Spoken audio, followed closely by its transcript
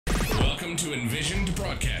Welcome to Envisioned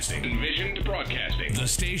Broadcasting. Envisioned Broadcasting, the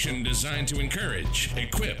station designed to encourage,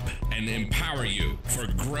 equip, and empower you for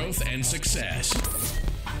growth and success.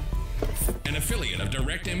 An affiliate of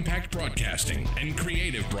Direct Impact Broadcasting and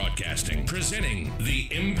Creative Broadcasting, presenting the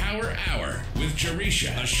EmPower Hour with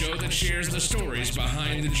Jerisha, a show that shares the stories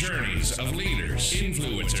behind the journeys of leaders,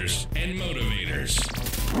 influencers, and motivators.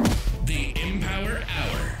 The EmPower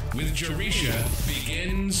Hour with Jerisha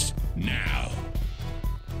begins now.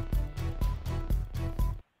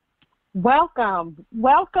 Welcome,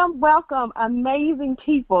 amazing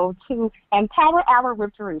people, to EmPower Hour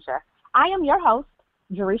with Jerisha. I am your host,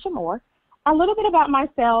 Jerisha Moore. A little bit about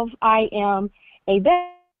myself: I am a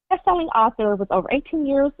best-selling author with over 18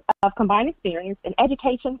 years of combined experience in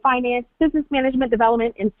education, finance, business management,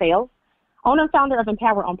 development, and sales. Owner and founder of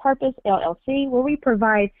EmPower on Purpose, LLC, where we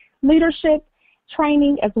provide leadership,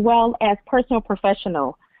 training, as well as personal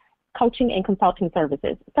professional coaching and consulting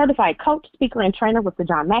services. Certified coach, speaker, and trainer with the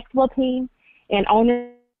John Maxwell team, and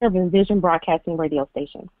owner of Envision Broadcasting radio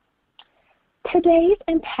station. Today's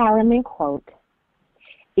empowerment quote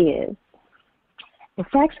is, and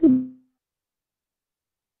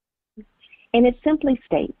it simply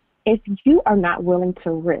states, if you are not willing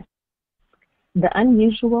to risk the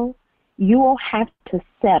unusual, you will have to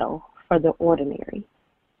settle for the ordinary.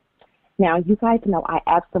 Now, you guys know I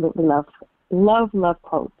absolutely love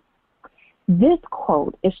quotes. This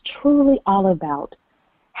quote is truly all about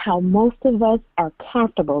how most of us are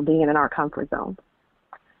comfortable being in our comfort zone.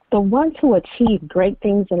 The ones who achieve great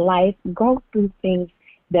things in life go through things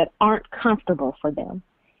that aren't comfortable for them.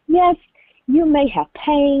 Yes, you may have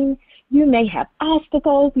pain, you may have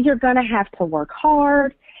obstacles, you're going to have to work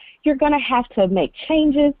hard, you're going to have to make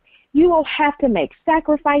changes, you will have to make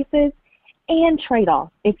sacrifices and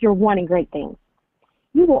trade-offs if you're wanting great things.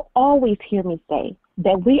 You will always hear me say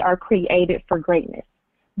that we are created for greatness.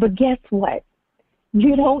 But guess what?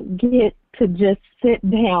 You don't get to just sit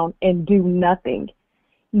down and do nothing.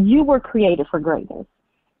 You were created for greatness,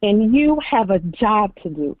 and you have a job to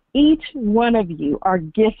do. Each one of you are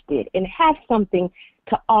gifted and have something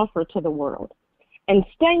to offer to the world. And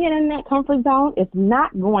staying in that comfort zone is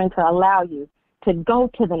not going to allow you to go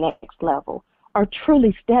to the next level or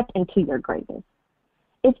truly step into your greatness.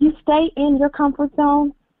 If you stay in your comfort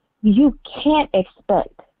zone, you can't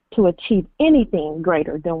expect to achieve anything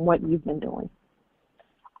greater than what you've been doing.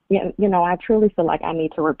 You know, I truly feel like I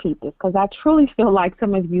need to repeat this because I truly feel like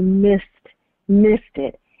some of you missed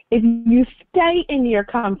it. If you stay in your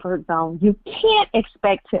comfort zone, you can't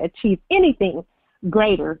expect to achieve anything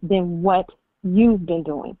greater than what you've been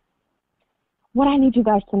doing. What I need you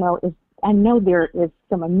guys to know is, I know there is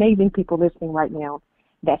some amazing people listening right now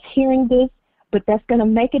that's hearing this, but that's going to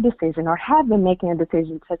make a decision or have been making a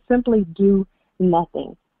decision to simply do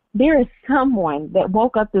nothing. There is someone that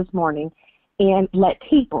woke up this morning and let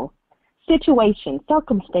people, situations,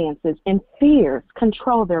 circumstances, and fears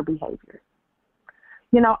control their behavior.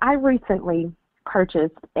 You know, I recently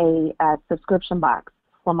purchased a subscription box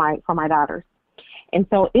for my daughters. And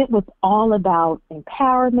so it was all about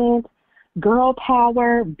empowerment, girl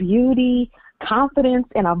power, beauty, confidence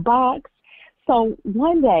in a box. So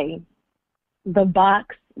one day, the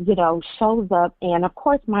box, shows up, and of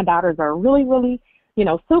course my daughters are really,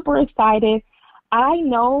 super excited. I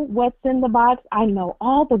know what's in the box. I know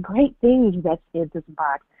all the great things that's in this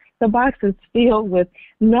box. The box is filled with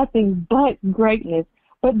nothing but greatness.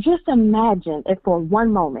 But just imagine if for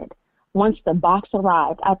one moment, once the box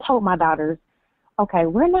arrived, I told my daughters, okay,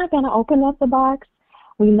 we're not going to open up the box.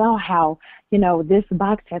 We know how, this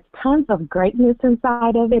box has tons of greatness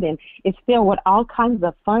inside of it, and it's filled with all kinds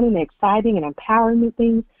of fun and exciting and empowerment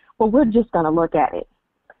things, but we're just going to look at it.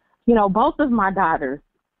 Both of my daughters,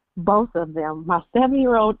 both of them, my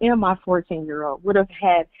 7-year-old and my 14-year-old, would have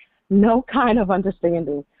had no kind of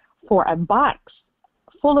understanding for a box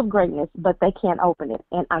full of greatness, but they can't open it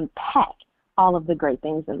and unpack all of the great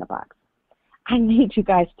things in the box. I need you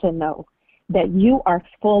guys to know that you are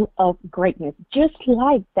full of greatness, just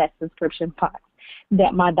like that subscription box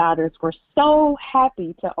that my daughters were so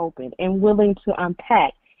happy to open and willing to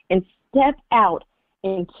unpack and step out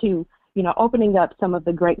into, opening up some of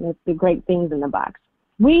the greatness, the great things in the box.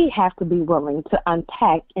 We have to be willing to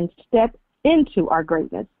unpack and step into our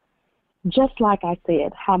greatness, just like I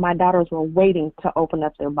said, how my daughters were waiting to open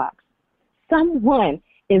up their box. Someone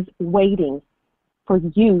is waiting for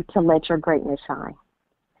you to let your greatness shine.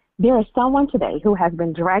 There is someone today who has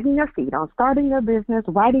been dragging their feet on starting their business,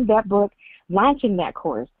 writing that book, launching that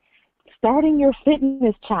course, starting your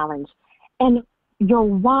fitness challenge, and your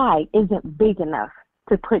why isn't big enough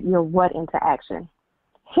to put your what into action.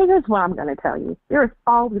 Here's what I'm going to tell you. There is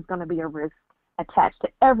always going to be a risk attached to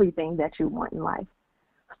everything that you want in life.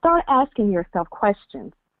 Start asking yourself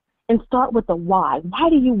questions and start with the why. Why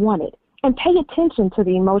do you want it? And pay attention to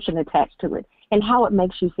the emotion attached to it and how it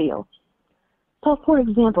makes you feel. So, for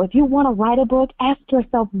example, if you want to write a book, ask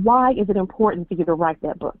yourself, why is it important for you to write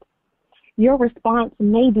that book? Your response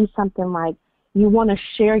may be something like, you want to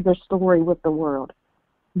share your story with the world.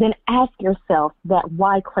 Then ask yourself that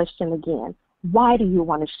why question again. Why do you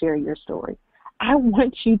want to share your story? I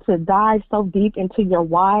want you to dive so deep into your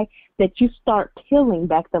why that you start peeling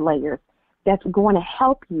back the layers that's going to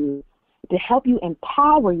help you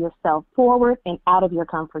empower yourself forward and out of your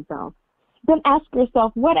comfort zone. Then ask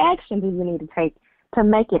yourself, what action do you need to take to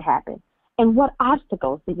make it happen? And what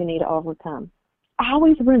obstacles do you need to overcome?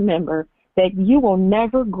 Always remember that you will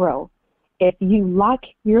never grow if you lock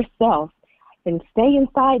yourself and stay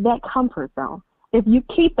inside that comfort zone. If you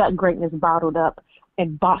keep that greatness bottled up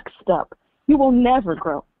and boxed up, you will never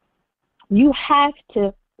grow. You have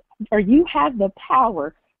the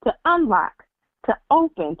power to unlock, to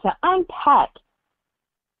open, to unpack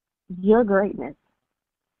your greatness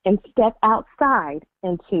and step outside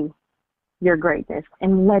into your greatness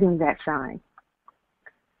and letting that shine.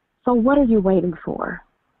 So what are you waiting for?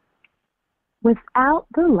 Without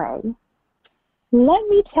delay, let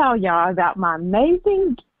me tell y'all about my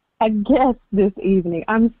amazing guest this evening.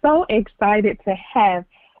 I'm so excited to have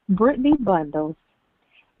Brittany Bundles.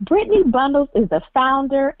 Brittany Bundles is the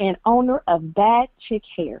founder and owner of Bad Chick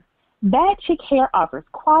Hair. Bad Chick Hair offers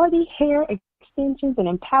quality hair extensions and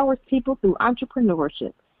empowers people through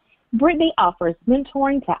entrepreneurship. Brittany offers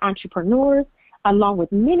mentoring to entrepreneurs along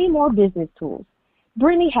with many more business tools.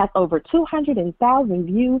 Brittany has over 200,000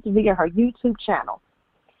 views via her YouTube channel.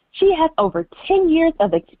 She has over 10 years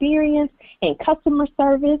of experience in customer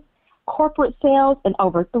service, corporate sales, and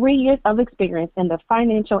over 3 years of experience in the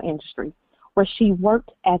financial industry, where she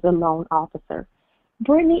worked as a loan officer.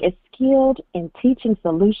 Brittany is skilled in teaching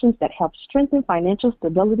solutions that help strengthen financial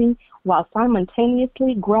stability while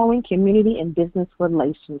simultaneously growing community and business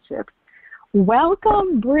relationships.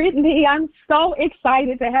 Welcome, Brittany. I'm so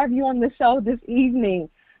excited to have you on the show this evening.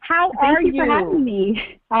 How are you? Thank you for having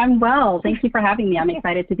me. I'm well. Thank you for having me. I'm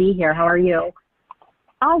excited to be here. How are you?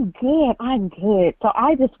 I'm good. So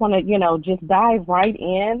I just want to, just dive right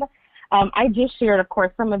in. I just shared, of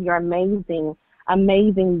course, some of your amazing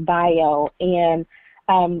bio. And,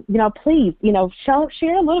 please,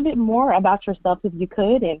 share a little bit more about yourself if you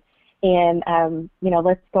could. And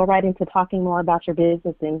let's go right into talking more about your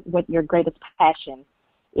business and what your greatest passion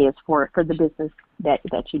is for the business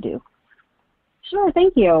that you do. Sure,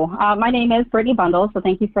 thank you. My name is Brittany Bundles, so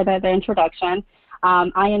thank you for the introduction.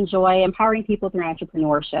 I enjoy empowering people through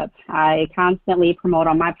entrepreneurship. I constantly promote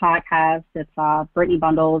on my podcast, it's Brittany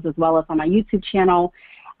Bundles, as well as on my YouTube channel,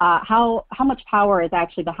 how much power is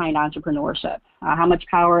actually behind entrepreneurship, how much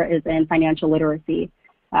power is in financial literacy,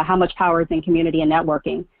 how much power is in community and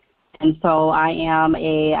networking. And so I am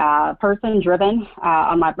a person driven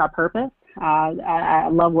on my purpose. I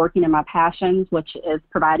love working in my passions, which is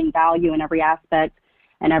providing value in every aspect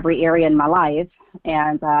and every area in my life.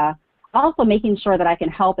 And also making sure that I can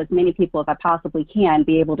help as many people as I possibly can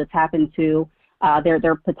be able to tap into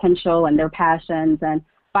their potential and their passions and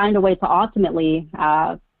find a way to ultimately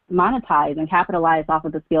monetize and capitalize off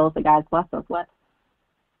of the skills that God's blessed us with.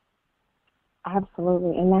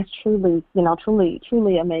 Absolutely, and that's truly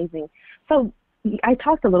amazing. So I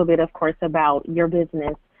talked a little bit, of course, about your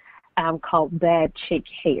business called Bad Chick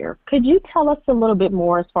Hair. Could you tell us a little bit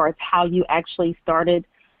more as far as how you actually started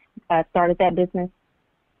that business?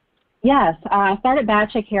 Yes, I started Bad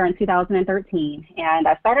Chick Hair in 2013, and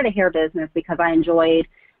I started a hair business because I enjoyed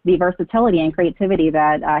the versatility and creativity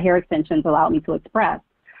that hair extensions allowed me to express.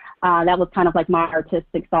 That was kind of like my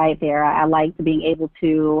artistic side there. I liked being able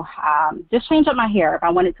to just change up my hair. If I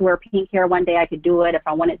wanted to wear pink hair one day, I could do it. If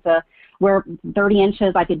I wanted to wear 30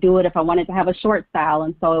 inches, I could do it. If I wanted to have a short style.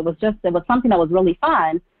 And so it was something that was really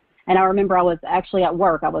fun. And I remember I was actually at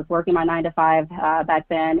work. I was working my 9 to 5 back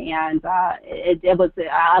then. And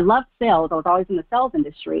I loved sales. I was always in the sales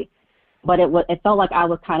industry. But it felt like I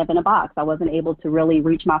was kind of in a box. I wasn't able to really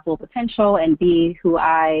reach my full potential and be who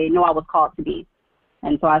I know I was called to be.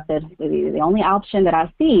 And so I said, the only option that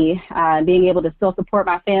I see, being able to still support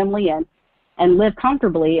my family and live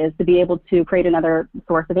comfortably, is to be able to create another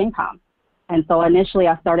source of income. And so initially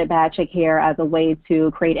I started Bad Chick Hair as a way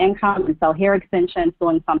to create income and sell hair extensions,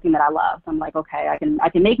 doing something that I love. So I'm like, okay, I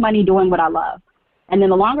can make money doing what I love. And then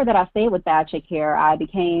the longer that I stayed with Bad Chick Hair, I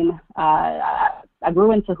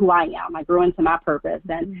grew into who I am. I grew into my purpose.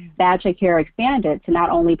 And Bad Chick Hair expanded to not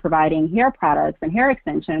only providing hair products and hair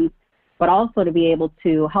extensions, but also to be able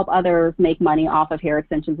to help others make money off of hair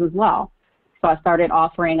extensions as well. So I started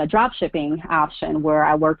offering a drop shipping option where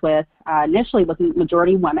I worked with, initially with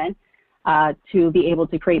majority women, to be able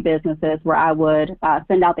to create businesses where I would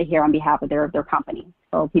send out the hair on behalf of their company.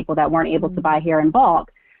 So people that weren't able to buy hair in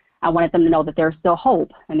bulk, I wanted them to know that there's still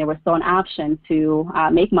hope and there was still an option to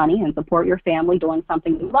make money and support your family doing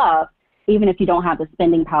something you love, even if you don't have the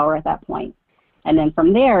spending power at that point. And then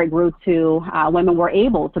from there, it grew to women were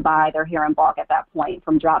able to buy their hair in bulk at that point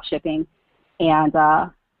from drop shipping. And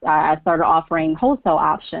I started offering wholesale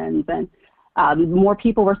options, and more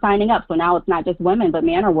people were signing up. So now it's not just women, but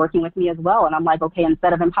men are working with me as well. And I'm like, okay,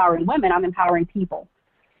 instead of empowering women, I'm empowering people.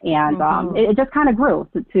 And it just kind of grew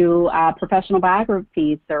to professional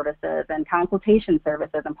biography services and consultation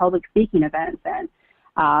services and public speaking events. And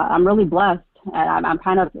I'm really blessed. And I'm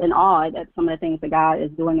kind of in awe at some of the things that God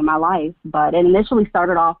is doing in my life. But it initially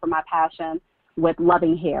started off from my passion with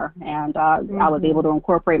loving hair. And I was able to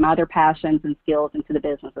incorporate my other passions and skills into the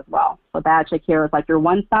business as well. So Badger Care is like your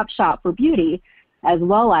one-stop shop for beauty, as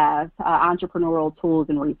well as entrepreneurial tools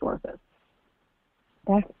and resources.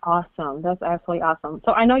 That's awesome. That's absolutely awesome.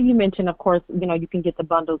 So I know you mentioned, of course, you know, you can get the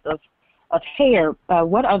bundles of hair.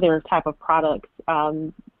 What other type of products,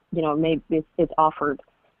 you know, maybe it's offered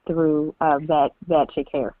through Badger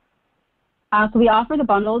Care? So we offer the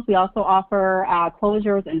bundles. We also offer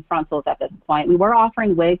closures and frontals at this point. We were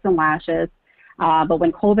offering wigs and lashes, but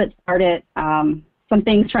when COVID started, some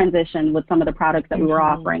things transitioned with some of the products that we were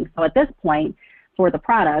offering. So at this point, for the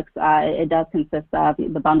products, it does consist of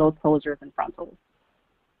the bundles, closures, and frontals.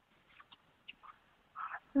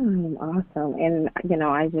 Awesome. And, you know,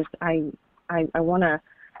 I want to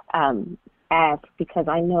ask, because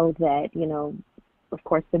I know that, you know, of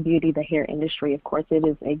course, the beauty, the hair industry, of course, it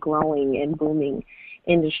is a growing and booming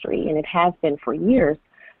industry, and it has been for years.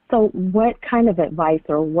 So what kind of advice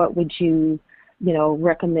or what would you, you know,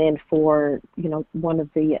 recommend for, you know, one of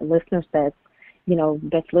the listeners that's, you know,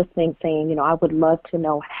 that's listening saying, you know, I would love to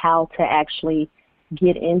know how to actually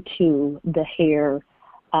get into the hair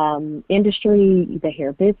industry, the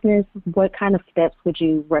hair business? What kind of steps would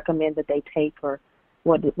you recommend that they take, or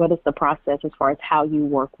what is the process as far as how you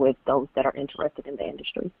work with those that are interested in the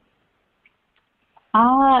industry?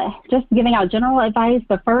 Just giving out general advice,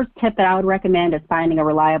 the first tip that I would recommend is finding a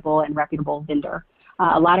reliable and reputable vendor.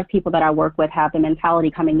 A lot of people that I work with have the mentality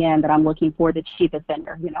coming in that I'm looking for the cheapest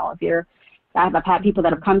vendor. You know, I've had people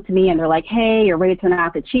that have come to me and they're like, hey, your rates are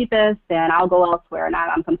not the cheapest, then I'll go elsewhere. And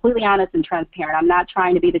I'm completely honest and transparent. I'm not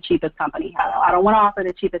trying to be the cheapest company. I don't want to offer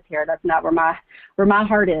the cheapest hair. That's not where my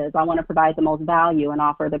heart is. I want to provide the most value and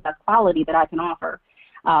offer the best quality that I can offer.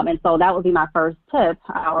 And so that would be my first tip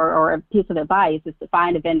or a piece of advice, is to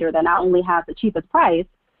find a vendor that not only has the cheapest price,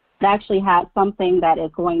 but actually has something that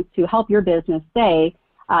is going to help your business stay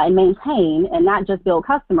and maintain, and not just build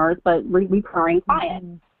customers, but recurring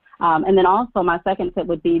clients. And then also my second tip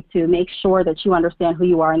would be to make sure that you understand who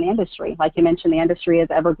you are in the industry. Like you mentioned, the industry is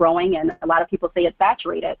ever growing, and a lot of people say it's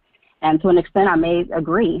saturated. And to an extent, I may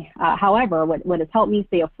agree. However, what has helped me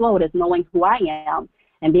stay afloat is knowing who I am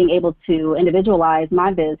and being able to individualize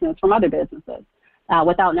my business from other businesses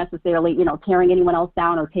without necessarily, you know, tearing anyone else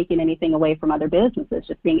down or taking anything away from other businesses.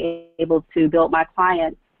 Just being able to build my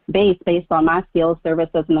client base based on my skills,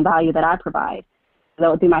 services, and the value that I provide. That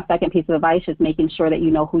would be my second piece of advice, is making sure that you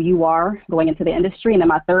know who you are going into the industry. And then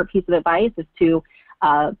my third piece of advice is to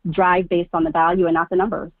drive based on the value and not the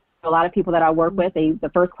numbers. So a lot of people that I work with,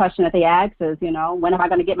 the first question that they ask is, you know, when am I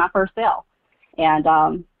going to get my first sale? And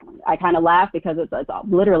I kind of laugh because it's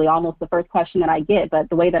literally almost the first question that I get. But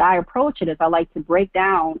the way that I approach it is I like to break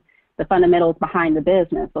down the fundamentals behind the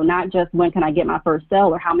business. So not just when can I get my first sale,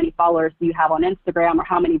 or how many followers do you have on Instagram, or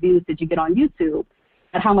how many views did you get on YouTube,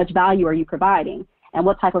 but how much value are you providing? And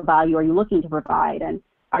what type of value are you looking to provide? And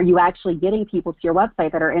are you actually getting people to your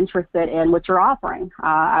website that are interested in what you're offering?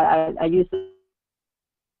 I use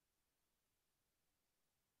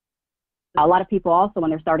a lot of people also, when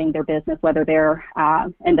they're starting their business, whether they're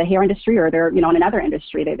in the hair industry or they're, you know, in another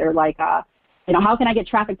industry, they're like, you know, how can I get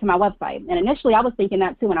traffic to my website? And initially I was thinking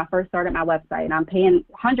that too when I first started my website, and I'm paying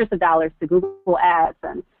hundreds of dollars to Google ads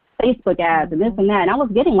and Facebook ads and this and that. And I was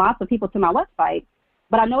getting lots of people to my website,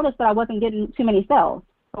 but I noticed that I wasn't getting too many sales.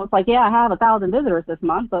 So it's like, yeah, I have 1,000 visitors this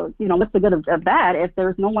month, but, you know, what's the good of that if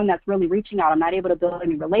there's no one that's really reaching out? I'm not able to build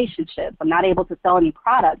any relationships. I'm not able to sell any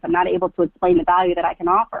products. I'm not able to explain the value that I can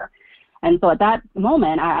offer. And so at that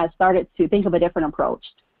moment, I started to think of a different approach.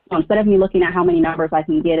 So instead of me looking at how many numbers I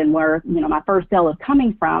can get and where, you know, my first sale is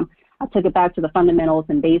coming from, I took it back to the fundamentals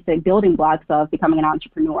and basic building blocks of becoming an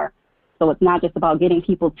entrepreneur. So it's not just about getting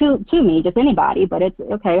people to me, just anybody, but it's,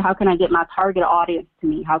 okay, how can I get my target audience to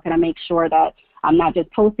me? How can I make sure that I'm not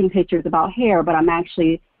just posting pictures about hair, but I'm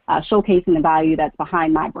actually showcasing the value that's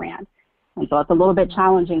behind my brand. And so it's a little bit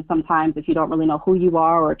challenging sometimes if you don't really know who you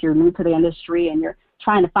are, or if you're new to the industry and you're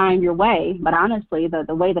trying to find your way. But honestly,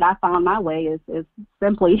 the way that I found my way is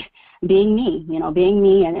simply being me, being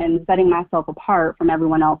me and setting myself apart from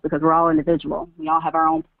everyone else, because we're all individual. We all have our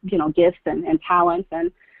own, gifts and talents.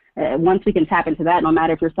 And once we can tap into that, no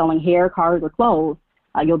matter if you're selling hair, cars, or clothes,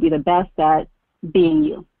 you'll be the best at being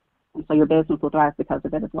you. And so your business will thrive because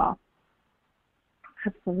of it as well.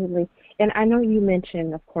 Absolutely. And I know you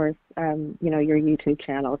mentioned, of course, your YouTube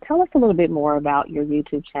channel. Tell us a little bit more about your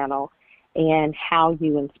YouTube channel and how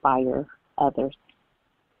you inspire others.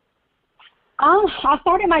 I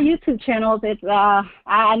started my YouTube channels.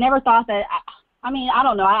 I never thought that, I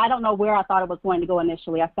don't know. I don't know where I thought it was going to go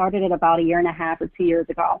initially. I started it about 1.5 years or 2 years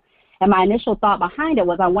ago. And my initial thought behind it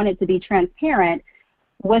was I wanted to be transparent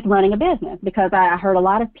with running a business, because I heard a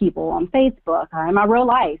lot of people on Facebook, in my real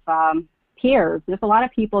life, peers, just a lot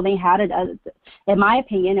of people, they had it, in my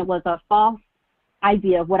opinion, it was a false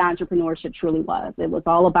idea of what entrepreneurship truly was. It was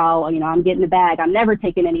all about, I'm getting the bag. I'm never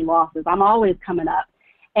taking any losses. I'm always coming up.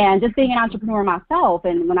 And just being an entrepreneur myself,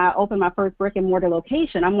 and when I opened my first brick and mortar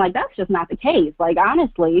location, I'm like, that's just not the case. Like,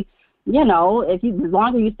 honestly, as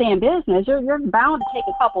long as you stay in business, you're bound to take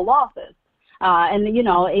a couple losses.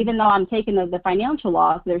 Even though I'm taking the financial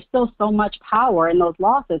loss, there's still so much power in those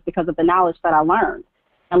losses because of the knowledge that I learned.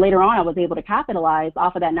 And later on, I was able to capitalize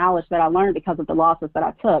off of that knowledge that I learned because of the losses that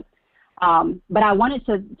I took. But I wanted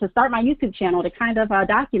to start my YouTube channel to kind of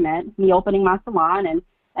document me opening my salon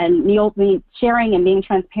and me sharing and being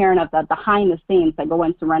transparent of the behind the scenes that go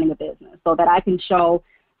into running a business, so that I can show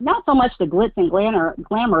not so much the glitz and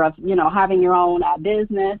glamour of, having your own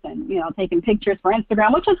business and, taking pictures for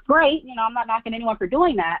Instagram, which is great. I'm not knocking anyone for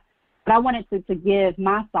doing that. But I wanted to give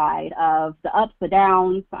my side of the ups, the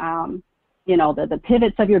downs, the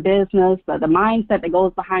pivots of your business, the mindset that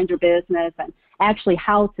goes behind your business, and actually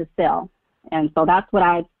how to sell. And so that's what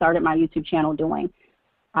I started my YouTube channel doing.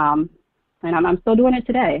 And I'm still doing it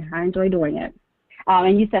today. I enjoy doing it.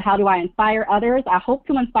 And you said, how do I inspire others? I hope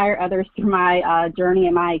to inspire others through my journey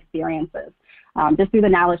and my experiences. Just through the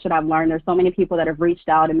knowledge that I've learned. There's so many people that have reached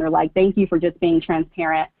out and they're like, thank you for just being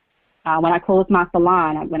transparent. When I closed my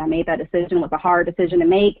salon, when I made that decision, it was a hard decision to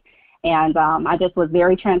make. And I just was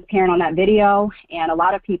very transparent on that video. And a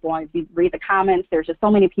lot of people, if you read the comments, there's just so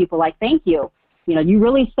many people like, thank you. You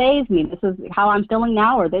really saved me. This is how I'm feeling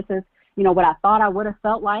now, or this is, what I thought I would have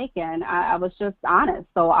felt like. And I was just honest.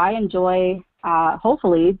 So I enjoy,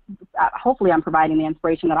 hopefully I'm providing the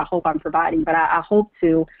inspiration that I hope I'm providing. But I hope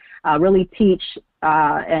to really teach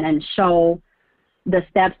and show the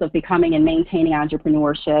steps of becoming and maintaining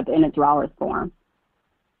entrepreneurship in its rawest form.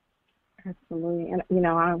 Absolutely. And,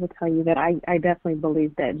 I would tell you that I definitely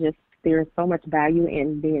believe that just there is so much value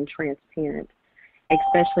in being transparent,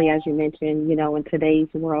 especially as you mentioned, in today's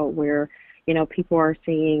world where, people are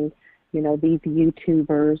seeing, these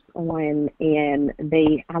YouTubers on, and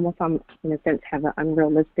they almost, in a sense, have an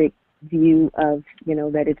unrealistic view of,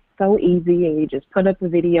 that it's so easy and you just put up a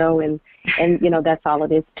video and that's all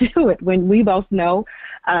it is to it. When we both know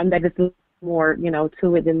that it's more,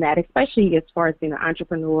 to it than that, especially as far as being an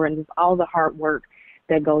entrepreneur and just all the hard work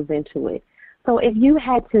that goes into it. So if you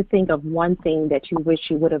had to think of one thing that you wish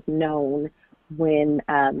you would have known when,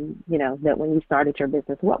 that when you started your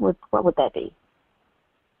business, what would that be?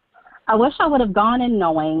 I wish I would have gone in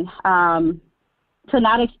knowing to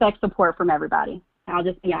not expect support from everybody. I'll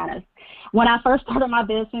just be honest. When I first started my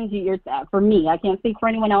business, for me, I can't speak for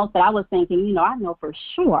anyone else, but I was thinking, I know for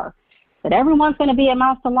sure that everyone's going to be at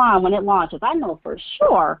my salon when it launches. I know for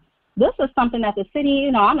sure this is something that the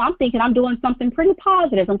city, I'm thinking I'm doing something pretty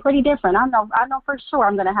positive and pretty different. I know for sure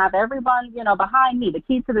I'm going to have everyone, behind me, the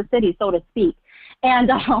key to the city, so to speak.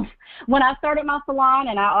 And when I started my salon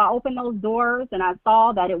and I opened those doors and I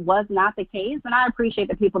saw that it was not the case, and I appreciate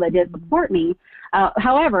the people that did support me.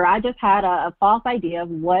 However, I just had a false idea of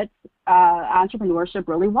what entrepreneurship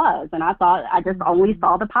really was. And I thought I just only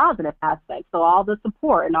saw the positive aspects, so all the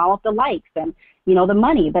support and all of the likes and, the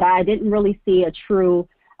money, but I didn't really see a true,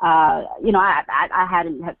 I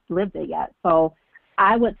hadn't lived it yet. So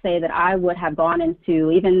I would say that I would have gone into,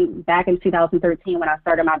 even back in 2013 when I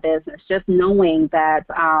started my business, just knowing that,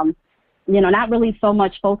 not really so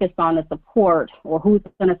much focused on the support or who's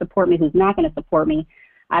going to support me, who's not going to support me.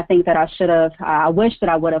 I think that I wish that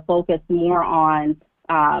I would have focused more on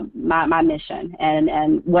my mission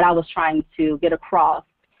and what I was trying to get across,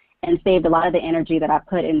 and saved a lot of the energy that I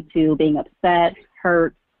put into being upset,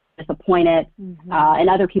 hurt, disappointed, and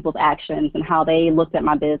other people's actions and how they looked at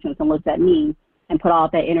my business and looked at me, and put all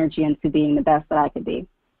that energy into being the best that I could be.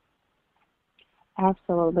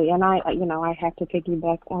 Absolutely. And I have to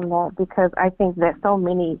piggyback on that because I think that so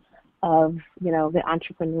many of, the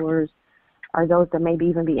entrepreneurs or those that maybe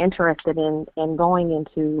even be interested in going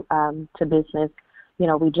into to business,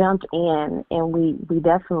 we jumped in and we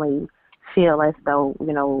definitely feel as though,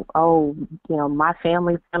 my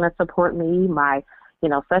family's going to support me, my,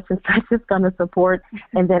 such and such is going to support.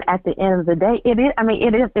 And then at the end of the day,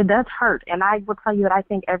 it does hurt. And I will tell you that I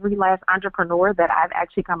think every last entrepreneur that I've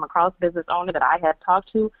actually come across, business owner that I have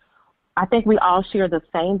talked to, I think we all share the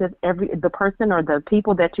same, that the person or the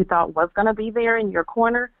people that you thought was going to be there in your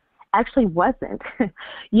corner actually wasn't,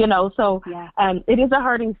 so Yeah. It is a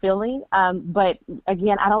hurting feeling. But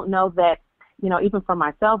again, I don't know that, even for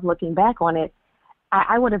myself looking back on it,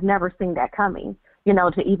 I would have never seen that coming,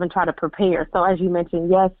 to even try to prepare. So as you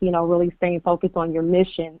mentioned, yes, really staying focused on your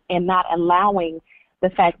mission and not allowing the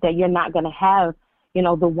fact that you're not going to have,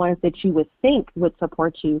 the ones that you would think would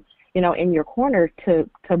support you, in your corner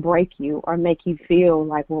to break you or make you feel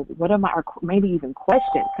like, well, what am I, or maybe even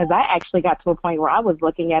question. Because I actually got to a point where I was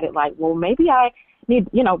looking at it like, well, maybe I need,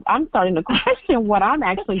 I'm starting to question what I'm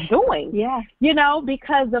actually doing. Yeah.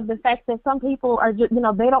 Because of the fact that some people are just,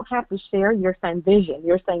 they don't have to share your same vision,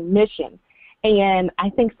 your same mission. And I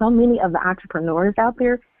think so many of the entrepreneurs out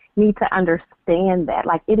there need to understand that,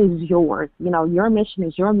 like, it is yours. Your mission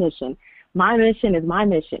is your mission. My mission is my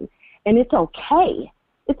mission. And it's okay.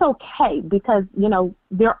 It's okay because,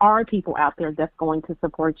 there are people out there that's going to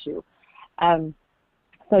support you.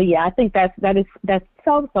 So, yeah, I think that's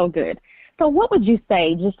so good. So what would you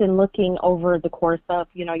say, just in looking over the course of,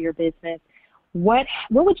 your business, what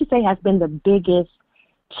would you say has been the biggest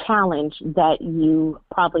challenge that you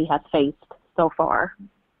probably have faced so far?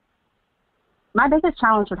 My biggest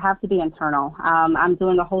challenge would have to be internal. I'm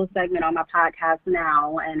doing a whole segment on my podcast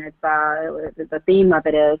now, and it's the theme of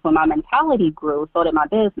it is when my mentality grew, so did my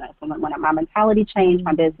business. And when my mentality changed,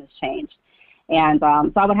 my business changed. And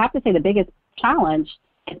so I would have to say the biggest challenge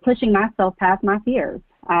is pushing myself past my fears.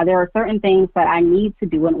 There are certain things that I need to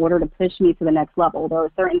do in order to push me to the next level. There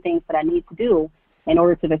are certain things that I need to do in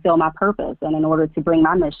order to fulfill my purpose and in order to bring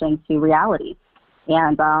my mission to reality.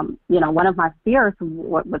 And, one of my fears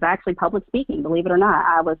was actually public speaking, believe it or not.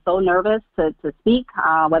 I was so nervous to speak,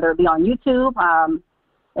 whether it be on YouTube,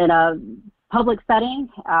 in a public setting,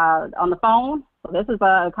 on the phone. So this is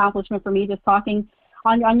an accomplishment for me just talking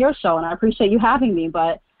on your show, and I appreciate you having me.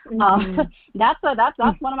 But that's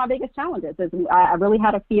one of my biggest challenges. Is I really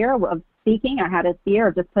had a fear of speaking. I had a fear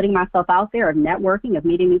of just putting myself out there, of networking, of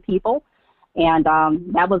meeting new people. And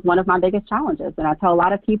that was one of my biggest challenges. And I tell a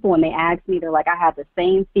lot of people when they ask me, they're like, I have the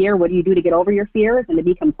same fear. What do you do to get over your fears? And to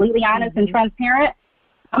be completely honest and transparent,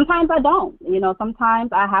 sometimes I don't.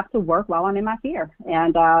 Sometimes I have to work while I'm in my fear.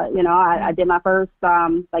 And, I did my first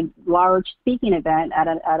large speaking event at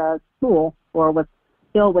a school, or was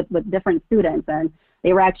filled with different students. And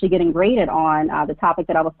they were actually getting graded on the topic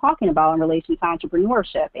that I was talking about in relation to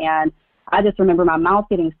entrepreneurship. And I just remember my mouth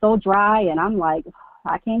getting so dry, and I'm like,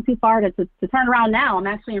 I came too far to turn around now. I'm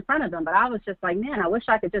actually in front of them. But I was just like, man, I wish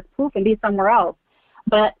I could just poof and be somewhere else.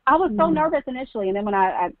 But I was so nervous initially. And then when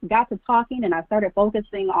I got to talking and I started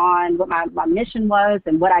focusing on what my mission was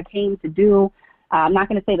and what I came to do, I'm not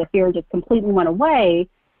going to say the fear just completely went away,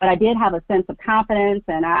 but I did have a sense of confidence.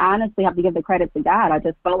 And I honestly have to give the credit to God. I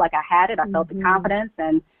just felt like I had it. I felt the confidence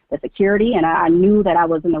and the security. And I knew that I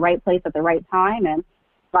was in the right place at the right time. And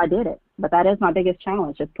so I did it. But that is my biggest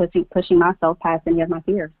challenge, just pushing myself past any of my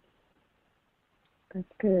fears. That's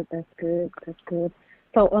good.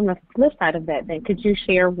 So on the flip side of that, then, could you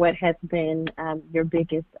share what has been your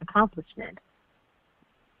biggest accomplishment?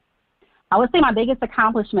 I would say my biggest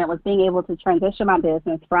accomplishment was being able to transition my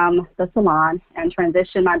business from the salon and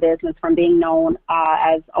transition my business from being known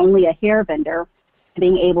as only a hair vendor to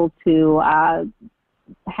being able to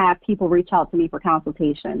have people reach out to me for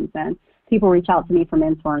consultations and people reach out to me for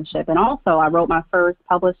mentorship. And also, I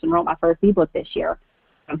published and wrote my first ebook this year.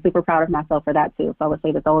 I'm super proud of myself for that, too. So I would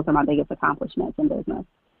say that those are my biggest accomplishments in business.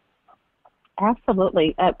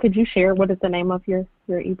 Absolutely. Could you share what is the name of your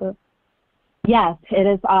ebook? Yes, it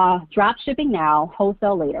is Drop Shipping Now,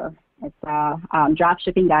 Wholesale Later. It's a drop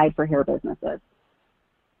shipping guide for hair businesses.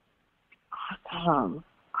 Awesome.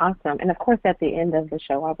 And, of course, at the end of the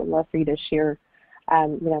show, I would love for you to share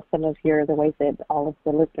some of the ways that all of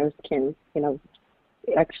the listeners can,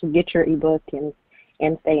 actually get your ebook and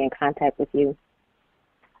stay in contact with you.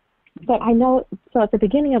 But I know, so at the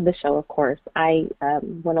beginning of the show, of course, I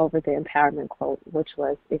went over the empowerment quote, which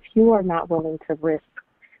was, if you are not willing to risk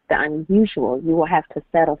the unusual, you will have to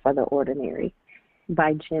settle for the ordinary,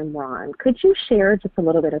 by Jim Rohn. Could you share just a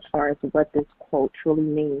little bit as far as what this quote truly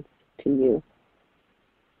means to you?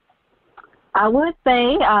 I would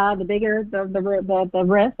say the bigger the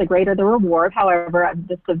risk, the greater the reward. However,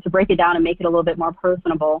 just to break it down and make it a little bit more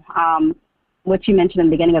personable, what you mentioned in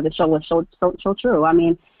the beginning of the show was so true. I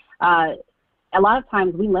mean, a lot of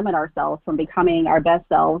times we limit ourselves from becoming our best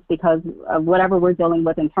selves because of whatever we're dealing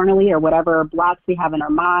with internally or whatever blocks we have in our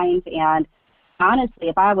minds. And honestly,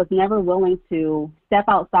 if I was never willing to step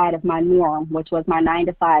outside of my norm, which was my 9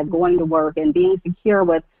 to 5, going to work and being secure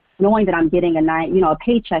with knowing that I'm getting a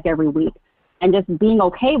paycheck every week and just being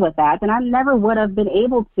okay with that, then I never would have been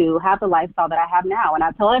able to have the lifestyle that I have now. And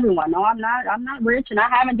I tell everyone, no, I'm not rich and I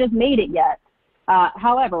haven't just made it yet.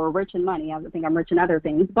 However, we're rich in money. I think I'm rich in other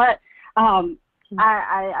things, but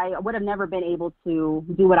I would have never been able to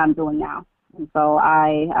do what I'm doing now. And so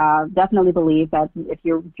I definitely believe that if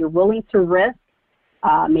you're willing to risk,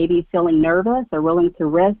 maybe feeling nervous or willing to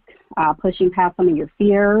risk pushing past some of your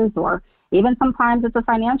fears, or even sometimes it's a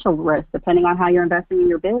financial risk, depending on how you're investing in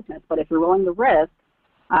your business. But if you're willing to risk,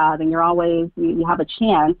 then you have a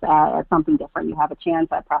chance at something different. You have a chance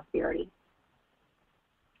at prosperity.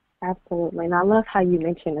 Absolutely. And I love how you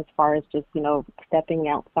mentioned as far as just, stepping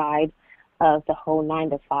outside of the whole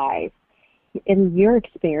 9 to 5. In your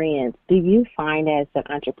experience, do you find as an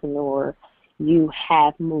entrepreneur you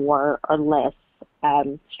have more or less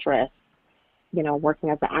stress,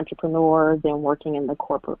 working as an entrepreneur than working in the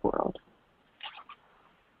corporate world?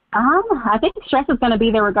 I think stress is going to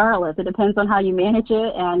be there regardless. It depends on how you manage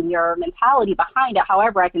it and your mentality behind it.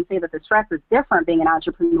 However, I can say that the stress is different being an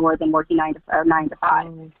entrepreneur than working 9 to 5.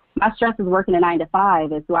 Mm-hmm. My stress is working a 9 to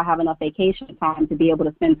 5 is, do I have enough vacation time to be able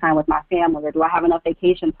to spend time with my family, or do I have enough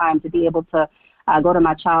vacation time to be able to go to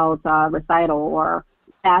my child's recital or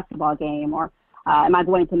basketball game, or am I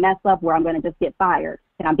going to mess up where I'm going to just get fired?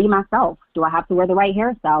 Can I be myself? Do I have to wear the right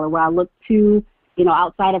hairstyle, or will I look too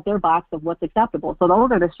outside of their box of what's acceptable? So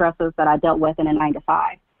those are the stresses that I dealt with in a 9 to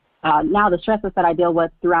 5. Now the stresses that I deal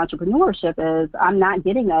with through entrepreneurship is I'm not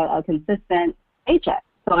getting a consistent paycheck.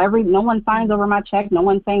 So no one signs over my check. No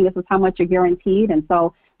one's saying this is how much you're guaranteed. And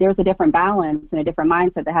so there's a different balance and a different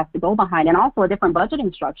mindset that has to go behind, and also a different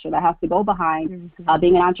budgeting structure that has to go behind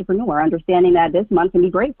being an entrepreneur, understanding that this month can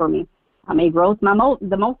be great for me. I may gross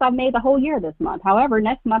the most I've made the whole year this month. However,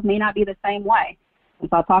 next month may not be the same way. And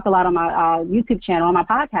so I talk a lot on my YouTube channel, on my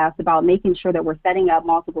podcast, about making sure that we're setting up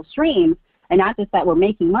multiple streams, and not just that we're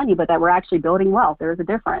making money, but that we're actually building wealth. There's a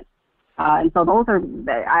difference. And so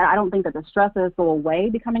I don't think that the stresses go away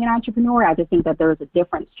becoming an entrepreneur. I just think that there's a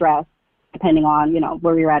different stress depending on,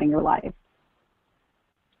 where you're at in your life.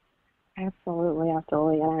 Absolutely. And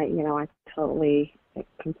I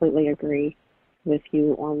completely agree with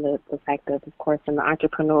you on the fact that, of course, in the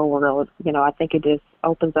entrepreneur world, I think it just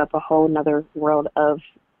opens up a whole nother world of,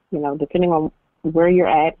 depending on where you're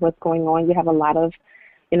at, what's going on. You have a lot of,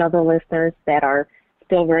 the listeners that are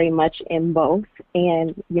still very much in both,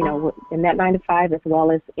 and, in that 9 to 5 as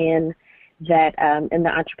well as in that, in the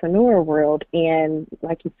entrepreneur world. And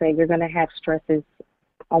like you say, you're going to have stresses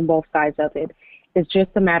on both sides of it. It's just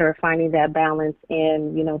a matter of finding that balance,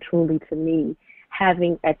 and, truly to me,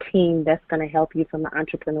 having a team that's going to help you from the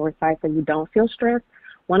entrepreneur side so you don't feel stressed.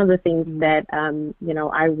 One of the things that,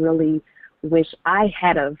 I really wish I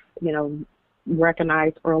had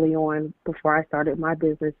recognized early on before I started my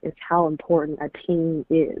business is how important a team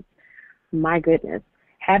is. My goodness,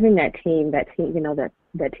 having that team, that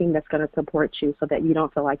team that's going to support you so that you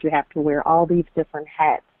don't feel like you have to wear all these different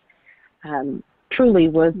hats, truly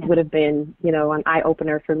would have been, an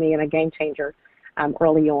eye-opener for me and a game changer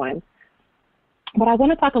early on. But I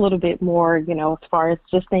want to talk a little bit more, as far as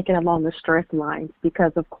just thinking along the stress lines,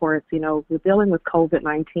 because, of course, we're dealing with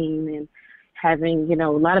COVID-19 and having,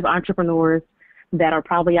 a lot of entrepreneurs that are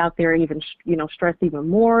probably out there even, stressed even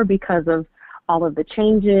more because of all of the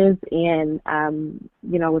changes and,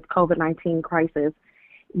 with COVID-19 crisis.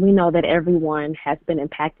 We know that everyone has been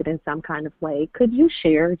impacted in some kind of way. Could you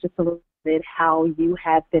share just a little bit how you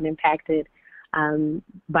have been impacted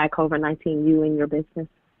by COVID-19, you and your business?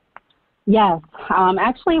 Yes.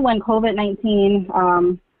 Actually, when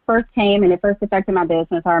COVID-19 first came and it first affected my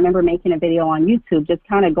business, I remember making a video on YouTube just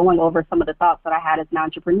kind of going over some of the thoughts that I had as an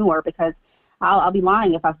entrepreneur, because I'll be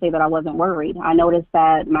lying if I say that I wasn't worried. I noticed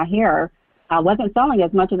that my hair wasn't selling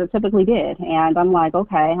as much as it typically did. And I'm like,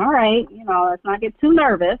 okay, all right, let's not get too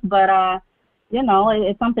nervous, but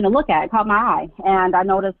it's something to look at. It caught my eye. And I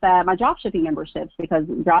noticed that my dropshipping memberships, because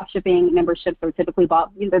dropshipping memberships are typically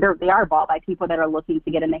bought, they are bought by people that are looking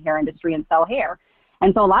to get in the hair industry and sell hair.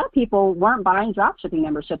 And so a lot of people weren't buying dropshipping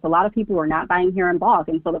memberships. A lot of people were not buying hair in bulk.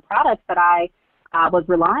 And so the products that I I was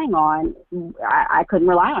relying on, I couldn't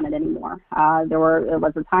rely on it anymore. It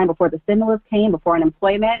was a time before the stimulus came, before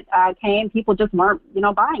unemployment came. People just weren't,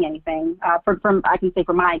 buying anything. From I can say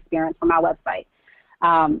from my experience, from my website,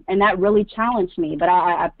 and that really challenged me. But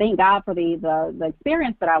I thank God for the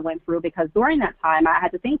experience that I went through, because during that time I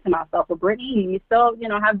had to think to myself, well, Brittany, you still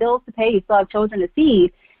have bills to pay, you still have children to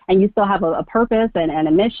feed, and you still have a purpose and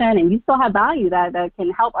a mission, and you still have value that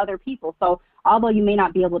can help other people. So although you may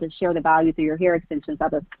not be able to share the value through your hair extensions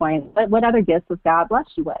at this point, what other gifts has God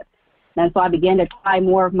blessed you with? And so I began to tie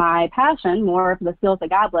more of my passion, more of the skills that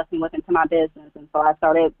God blessed me with into my business. And so I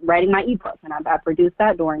started writing my ebook, and I produced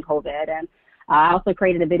that during COVID. And I also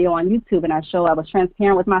created a video on YouTube, and I was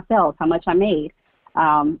transparent with my sales, how much I made.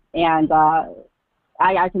 I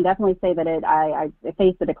can definitely say that I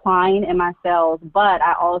faced a decline in my sales, but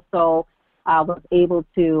I also was able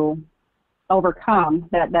to overcome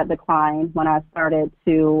that decline when I started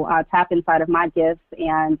to tap inside of my gifts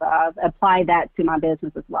and apply that to my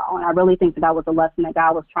business as well. And I really think that was a lesson that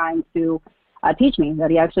God was trying to teach me,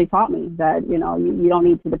 that he actually taught me that, you don't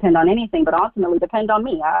need to depend on anything, but ultimately depend on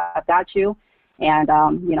me. I've got you. And,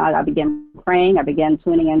 I began praying. I began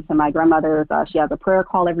tuning into my grandmother's. She has a prayer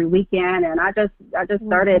call every weekend. And I just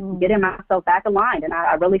started getting myself back aligned. And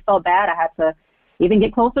I really felt bad. I had to even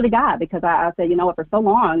get closer to God, because I said, for so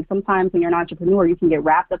long, sometimes when you're an entrepreneur, you can get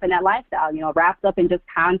wrapped up in that lifestyle, wrapped up in just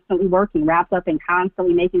constantly working, wrapped up in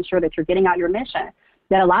constantly making sure that you're getting out your mission,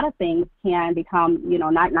 that a lot of things can become,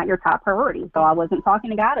 not your top priority. So I wasn't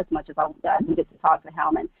talking to God as much as I needed to talk to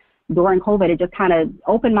him. And during COVID, it just kind of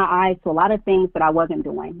opened my eyes to a lot of things that I wasn't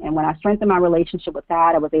doing. And when I strengthened my relationship with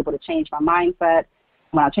God, I was able to change my mindset.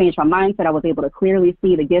 When I changed my mindset, I was able to clearly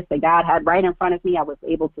see the gifts that God had right in front of me. I was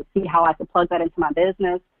able to see how I could plug that into my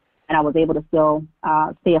business, and I was able to still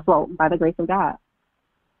stay afloat by the grace of God.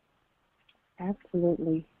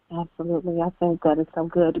 Absolutely. Absolutely. I think that is so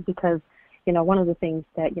good, because, one of the things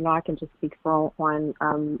that, I can just speak for on,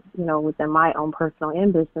 within my own personal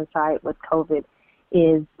and business side with COVID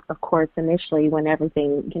is, of course, initially when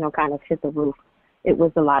everything, kind of hit the roof, it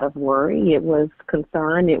was a lot of worry. It was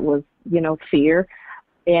concern. It was, fear.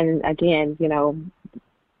 And again,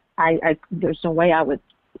 there's no way I would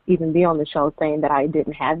even be on the show saying that I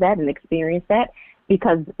didn't have that and experience that,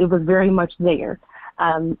 because it was very much there.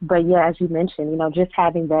 But yeah, as you mentioned, just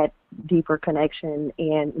having that deeper connection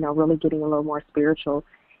and, really getting a little more spiritual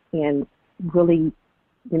and really,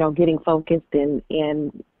 getting focused and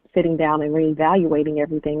sitting down and reevaluating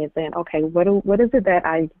everything and saying, okay, what is it that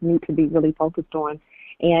I need to be really focused on?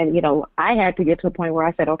 And, I had to get to a point where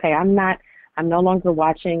I said, okay, I'm no longer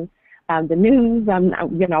watching the news. I'm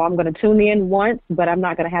going to tune in once, but I'm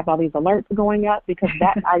not going to have all these alerts going up, because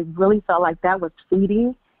that I really felt like that was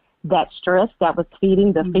feeding that stress, that was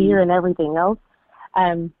feeding the fear and everything else.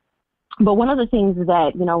 But one of the things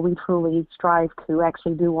that, we truly strive to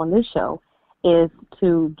actually do on this show is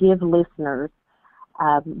to give listeners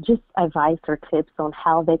just advice or tips on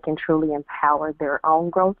how they can truly empower their own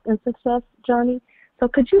growth and success journey. So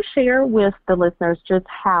could you share with the listeners just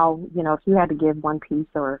how, if you had to give one piece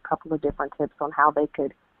or a couple of different tips on how they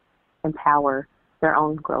could empower their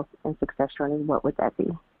own growth and success journey, what would that be?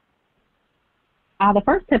 The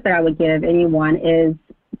first tip that I would give anyone is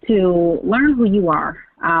to learn who you are.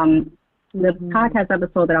 The podcast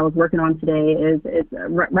episode that I was working on today is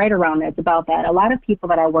right around that. It's about that. A lot of people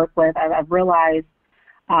that I work with, I've realized,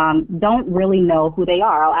 don't really know who they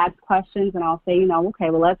are. I'll ask questions and I'll say, okay,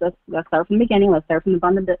 well, let's start from the beginning. Let's start from the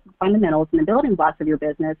fundamentals and the building blocks of your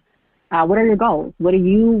business. What are your goals? What do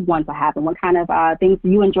you want to happen? What kind of things do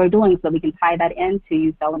you enjoy doing, so we can tie that into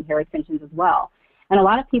you selling hair extensions as well? And a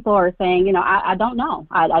lot of people are saying, I don't know.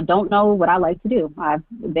 I don't know what I like to do. I've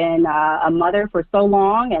been a mother for so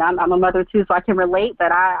long, and I'm a mother too, so I can relate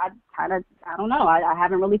that I don't know. I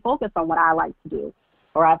haven't really focused on what I like to do.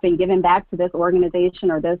 Or I've been giving back to this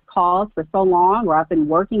organization or this cause for so long, or I've been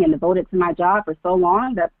working and devoted to my job for so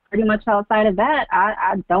long that pretty much outside of that,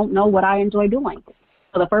 I don't know what I enjoy doing.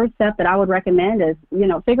 So the first step that I would recommend is,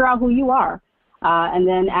 figure out who you are. And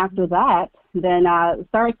then after that, then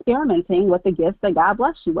start experimenting with the gifts that God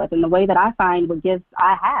blessed you with. And the way that I find what gifts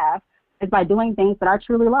I have is by doing things that I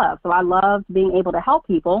truly love. So I love being able to help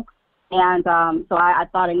people. And so I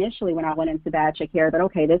thought initially when I went into bariatric hair that,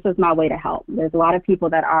 okay, this is my way to help. There's a lot of people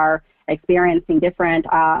that are experiencing different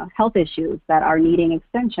health issues that are needing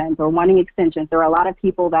extensions or wanting extensions. There are a lot of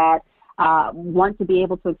people that want to be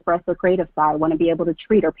able to express their creative side, want to be able to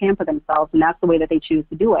treat or pamper themselves, and that's the way that they choose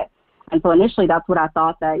to do it. And so initially that's what I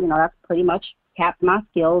thought that, that's pretty much capped my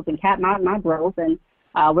skills and capped my growth. And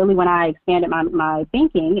really when I expanded my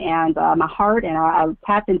thinking and my heart, and I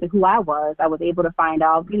tapped into who I was able to find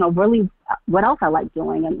out, really what else I like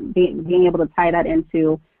doing, and being able to tie that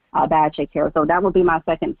into bad chick hair. So that would be my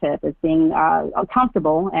second tip, is being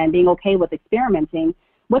comfortable and being okay with experimenting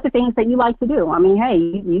with the things that you like to do. I mean, hey,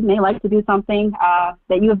 you may like to do something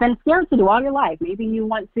that you have been scared to do all your life. Maybe you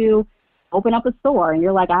want to open up a store and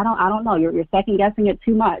you're like, I don't know, you're second guessing it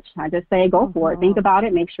too much. I just say go for it. Think about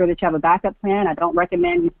it. Make sure that you have a backup plan. I don't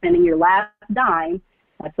recommend you spending your last dime.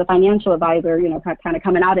 That's the financial advisor, kind of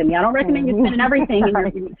coming out at me. I don't recommend you spending everything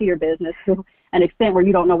into your business to an extent where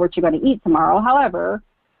you don't know what you're going to eat tomorrow. However,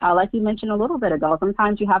 like you mentioned a little bit ago,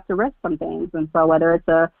 sometimes you have to risk some things. And so whether it's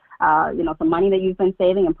some money that you've been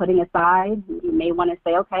saving and putting aside, you may want to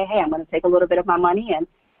say, okay, hey, I'm going to take a little bit of my money and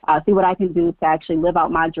see what I can do to actually live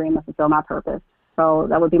out my dream and fulfill my purpose. So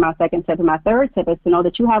that would be my second tip. And my third tip is to know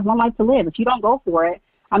that you have one life to live. If you don't go for it,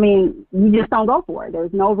 you just don't go for it.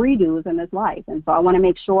 There's no redos in this life. And so I want to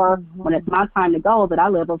make sure when it's my time to go that I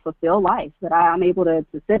live a fulfilled life, that I'm able to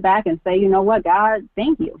sit back and say, you know what, God,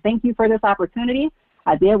 thank you. Thank you for this opportunity.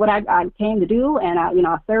 I did what I came to do, and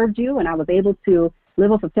I served you, and I was able to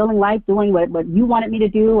live a fulfilling life doing what you wanted me to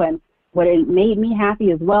do, and what it made me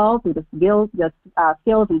happy as well through the skills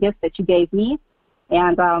and gifts that you gave me,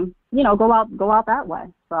 and go out that way.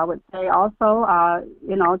 So I would say also,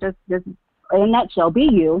 just in a nutshell, be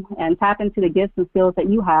you and tap into the gifts and skills that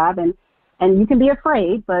you have, and you can be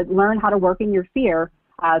afraid, but learn how to work in your fear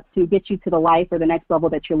to get you to the life or the next level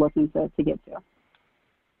that you're looking to get to.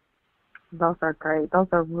 Those are great. Those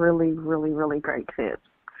are really, really, really great tips.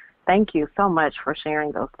 Thank you so much for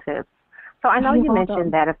sharing those tips. So I know you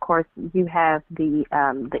mentioned that, of course, you have the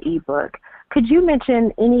ebook. Could you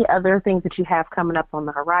mention any other things that you have coming up on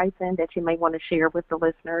the horizon that you may want to share with the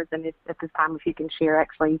listeners? And at this time, if you can share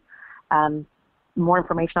actually more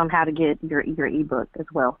information on how to get your ebook as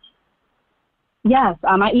well. Yes,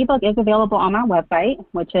 my ebook is available on my website,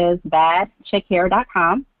 which is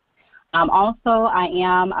badchickhair.com. Also,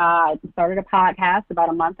 I started a podcast about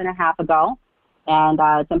a month and a half ago. And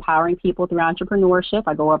it's empowering people through entrepreneurship.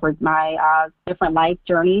 I go over my different life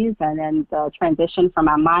journeys and then the transition from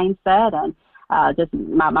my mindset and just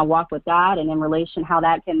my walk with God, and in relation how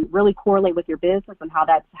that can really correlate with your business and how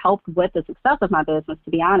that's helped with the success of my business, to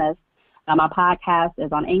be honest. My podcast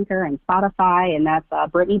is on Anchor and Spotify, and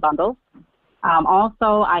that's Brittany Bundles.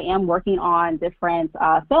 Also, I am working on different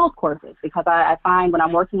sales courses, because I find when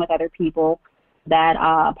I'm working with other people that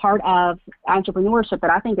part of entrepreneurship that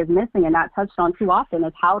I think is missing and not touched on too often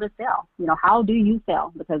is how to sell. How do you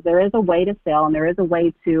sell? Because there is a way to sell, and there is a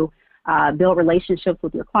way to build relationships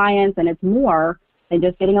with your clients, and it's more than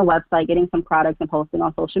just getting a website, getting some products, and posting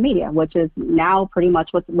on social media, which is now pretty much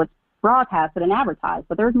what's broadcasted and advertised.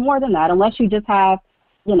 But there's more than that, unless you just have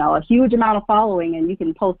a huge amount of following and you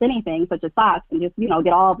can post anything, such as socks, and just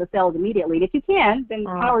get all of the sales immediately. And if you can, then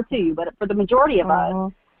power to you. But for the majority of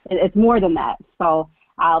us, it's more than that. So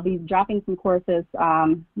I'll be dropping some courses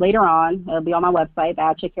later on. It'll be on my website,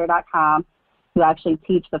 badchickhair.com, to actually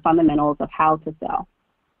teach the fundamentals of how to sell.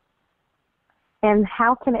 And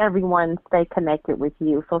how can everyone stay connected with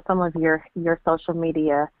you? So some of your social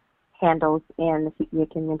media handles, and you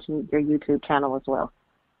can mention your YouTube channel as well.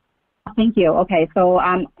 Thank you. Okay, so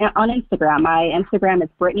on Instagram, my Instagram is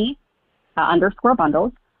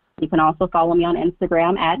Brittany_Bundles. You can also follow me on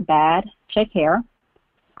Instagram at badchickhair.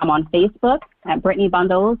 I'm on Facebook at Brittany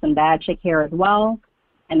Bundles and Bad Chick Hair as well.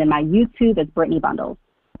 And then my YouTube is Brittany Bundles.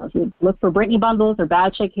 So if you look for Brittany Bundles or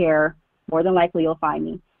Bad Chick Hair, more than likely you'll find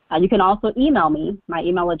me. You can also email me. My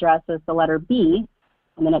email address is the letter B,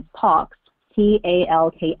 and then it's talks,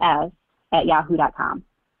 TALKS, @yahoo.com.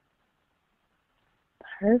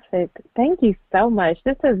 Perfect. Thank you so much.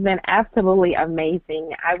 This has been absolutely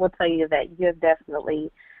amazing. I will tell you that you have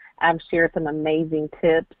definitely shared some amazing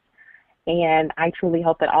tips. And I truly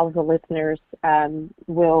hope that all of the listeners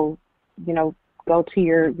will, go to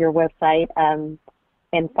your website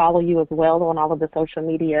and follow you as well on all of the social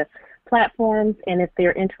media platforms. And if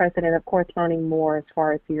they're interested in, of course, learning more as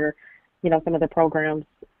far as your, some of the programs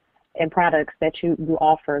and products that you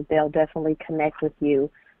offer, they'll definitely connect with you.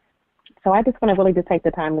 So I just want to really just take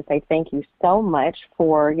the time to say thank you so much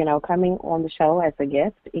for, coming on the show as a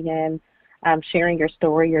guest and sharing your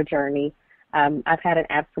story, your journey. I've had an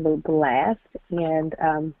absolute blast, and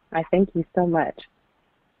I thank you so much.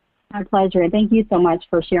 My pleasure. And thank you so much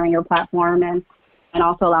for sharing your platform and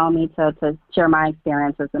also allowing me to share my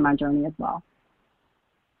experiences and my journey as well.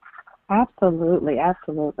 Absolutely,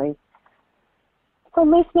 absolutely. So,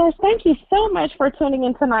 listeners, thank you so much for tuning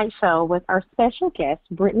in tonight's show with our special guest,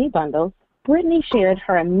 Brittany Bundles, Brittany shared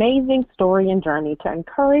her amazing story and journey to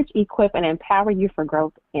encourage, equip, and empower you for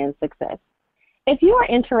growth and success. If you are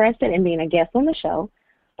interested in being a guest on the show,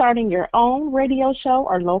 starting your own radio show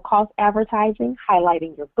or low-cost advertising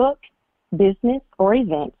highlighting your book, business, or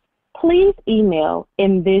events, please email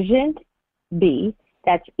envisionedb,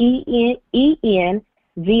 that's EnVisionedB,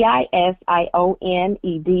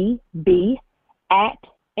 at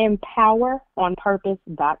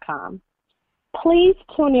EmPoweronPurpose.com. Please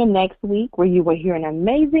tune in next week where you will hear an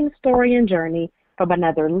amazing story and journey from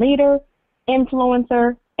another leader,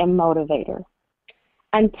 influencer, and motivator.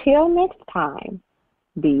 Until next time,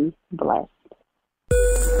 be blessed.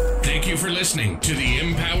 Thank you for listening to the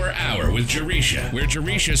EmPower Hour with Jerisha, where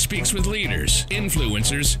Jerisha speaks with leaders,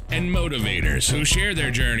 influencers, and motivators who share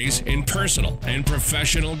their journeys in personal and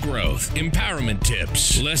professional growth, empowerment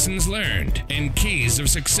tips, lessons learned, and keys of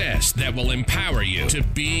success that will empower you to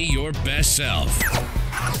be your best self.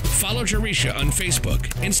 Follow Jerisha on Facebook,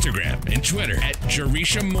 Instagram, and Twitter at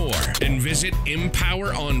Jerisha Moore, and visit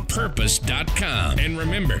EmPoweronPurpose.com. And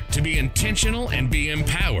remember to be intentional and be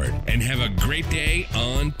empowered, and have a great day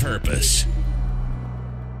on purpose.